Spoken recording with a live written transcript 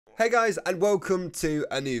Hey guys, and welcome to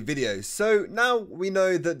a new video. So now we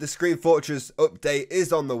know that the Screen Fortress update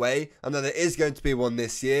is on the way and that there is going to be one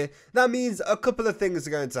this year. That means a couple of things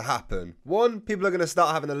are going to happen. One, people are going to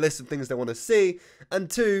start having a list of things they want to see, and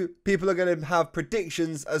two, people are going to have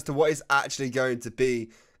predictions as to what is actually going to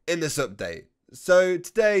be in this update. So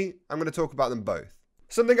today I'm going to talk about them both.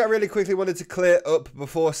 Something I really quickly wanted to clear up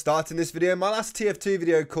before starting this video. My last TF2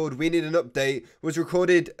 video called We Need an Update was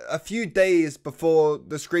recorded a few days before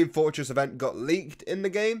the Screen Fortress event got leaked in the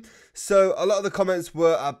game. So a lot of the comments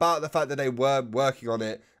were about the fact that they were working on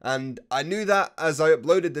it. And I knew that as I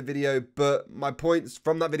uploaded the video, but my points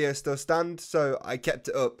from that video still stand. So I kept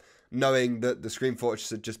it up knowing that the Screen Fortress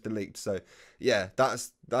had just been leaked. So yeah,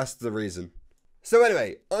 that's the reason. So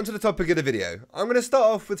anyway, onto the topic of the video. I'm going to start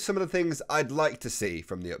off with some of the things I'd like to see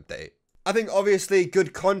from the update. I think obviously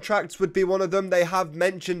good contracts would be one of them. They have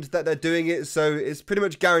mentioned that they're doing it, so it's pretty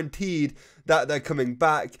much guaranteed that they're coming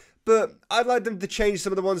back. But I'd like them to change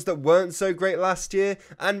some of the ones that weren't so great last year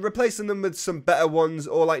and replacing them with some better ones,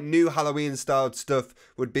 or like new Halloween styled stuff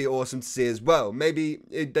would be awesome to see as well. Maybe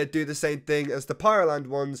they'd do the same thing as the Pyroland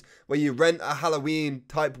ones where you rent a Halloween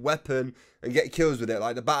type weapon and get kills with it,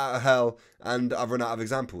 like the Bat Out of Hell, and I've run out of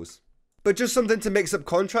examples. But just something to mix up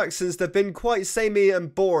contracts since they've been quite samey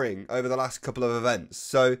and boring over the last couple of events.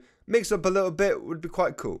 So mix up a little bit would be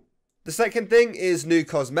quite cool. The second thing is new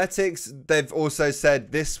cosmetics. They've also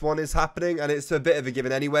said this one is happening and it's a bit of a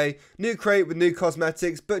given anyway. New crate with new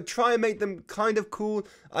cosmetics, but try and make them kind of cool.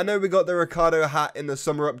 I know we got the Ricardo hat in the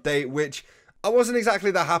summer update, which I wasn't exactly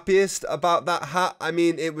the happiest about that hat. I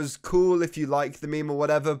mean, it was cool if you like the meme or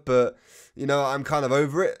whatever, but you know, I'm kind of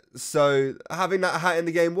over it. So having that hat in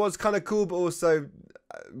the game was kind of cool, but also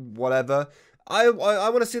whatever. I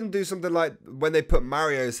want to see them do something like when they put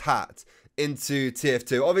Mario's hat into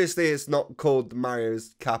TF2. Obviously, it's not called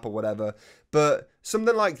Mario's cap or whatever, but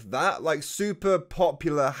something like that, like super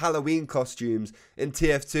popular Halloween costumes in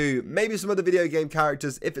TF2, maybe some other video game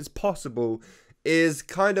characters, if it's possible, is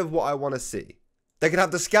kind of what I want to see. They could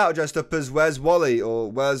have the Scout dressed up as Where's Wally or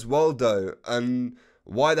Where's Waldo, and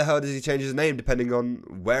why the hell does he change his name depending on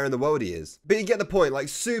where in the world he is? But you get the point, like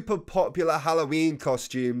super popular Halloween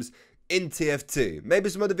costumes in TF2. Maybe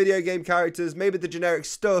some other video game characters, maybe the generic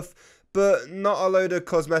stuff, but not a load of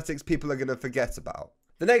cosmetics people are going to forget about.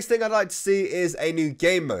 The next thing I'd like to see is a new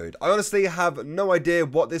game mode. I honestly have no idea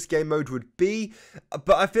what this game mode would be,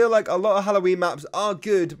 but I feel like a lot of Halloween maps are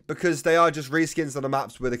good because they are just reskins on the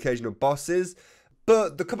maps with occasional bosses.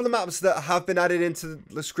 But the couple of maps that have been added into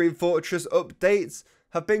the Screen Fortress updates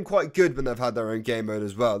have been quite good when they've had their own game mode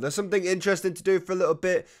as well. There's something interesting to do for a little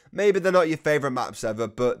bit. Maybe they're not your favourite maps ever,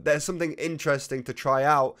 but there's something interesting to try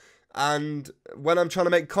out. And when I'm trying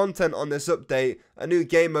to make content on this update, a new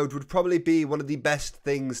game mode would probably be one of the best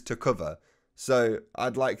things to cover. So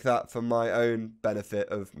I'd like that for my own benefit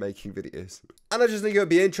of making videos. And I just think it would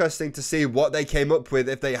be interesting to see what they came up with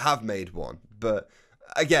if they have made one. But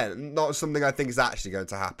again, not something I think is actually going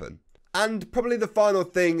to happen. And probably the final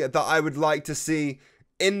thing that I would like to see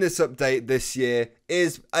in this update this year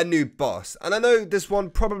is a new boss. And I know this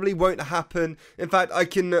one probably won't happen. In fact, I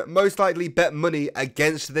can most likely bet money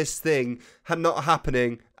against this thing not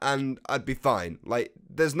happening and I'd be fine. Like,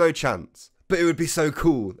 there's no chance. But it would be so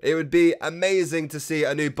cool. It would be amazing to see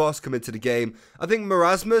a new boss come into the game. I think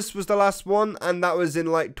Marasmus was the last one and that was in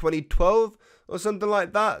like 2012 or something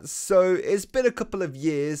like that. So it's been a couple of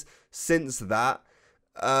years since that.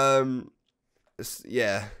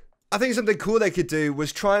 Yeah. I think something cool they could do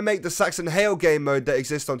was try and make the Saxon Hail game mode that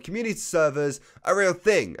exists on community servers a real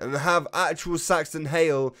thing and have actual Saxon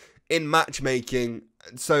Hail in matchmaking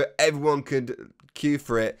so everyone could queue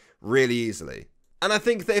for it really easily. And I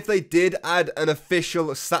think that if they did add an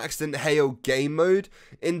official Saxon Hail game mode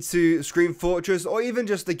into Screen Fortress, or even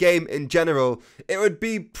just the game in general, it would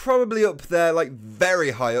be probably up there, like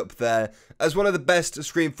very high up there, as one of the best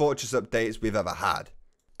Screen Fortress updates we've ever had.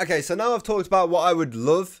 Okay, so now I've talked about what I would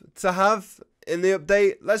love to have in the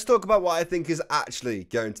update. Let's talk about what I think is actually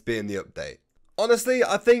going to be in the update. Honestly,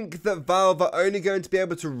 I think that Valve are only going to be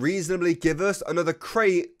able to reasonably give us another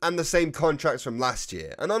crate and the same contracts from last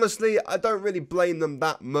year. And honestly, I don't really blame them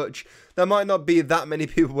that much. There might not be that many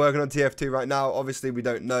people working on TF2 right now. Obviously, we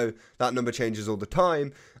don't know. That number changes all the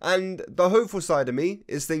time. And the hopeful side of me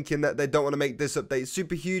is thinking that they don't want to make this update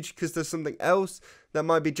super huge because there's something else that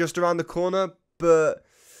might be just around the corner. But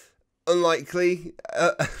unlikely.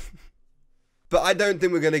 But I don't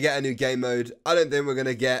think we're going to get a new game mode. I don't think we're going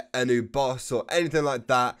to get a new boss or anything like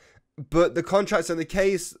that. But the contracts in the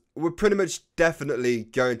case, we're pretty much definitely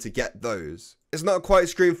going to get those. It's not quite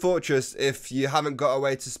Screen Fortress if you haven't got a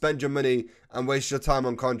way to spend your money and waste your time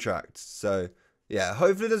on contracts. So yeah,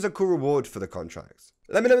 hopefully there's a cool reward for the contracts.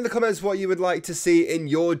 Let me know in the comments what you would like to see in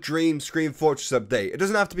your dream Scream Fortress update. It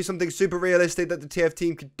doesn't have to be something super realistic that the TF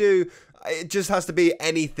team could do. It just has to be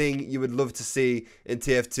anything you would love to see in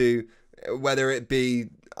TF2, whether it be,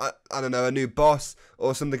 I don't know, a new boss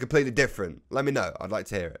or something completely different. Let me know. I'd like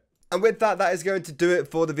to hear it. And with that, that is going to do it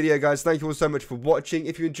for the video, guys. Thank you all so much for watching.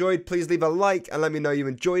 If you enjoyed, please leave a like and let me know you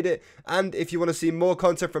enjoyed it. And if you want to see more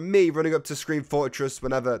content from me running up to Scream Fortress,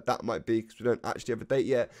 whenever that might be, because we don't actually have a date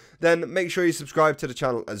yet, then make sure you subscribe to the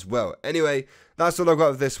channel as well. Anyway, that's all I've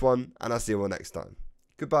got with this one, and I'll see you all next time.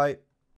 Goodbye.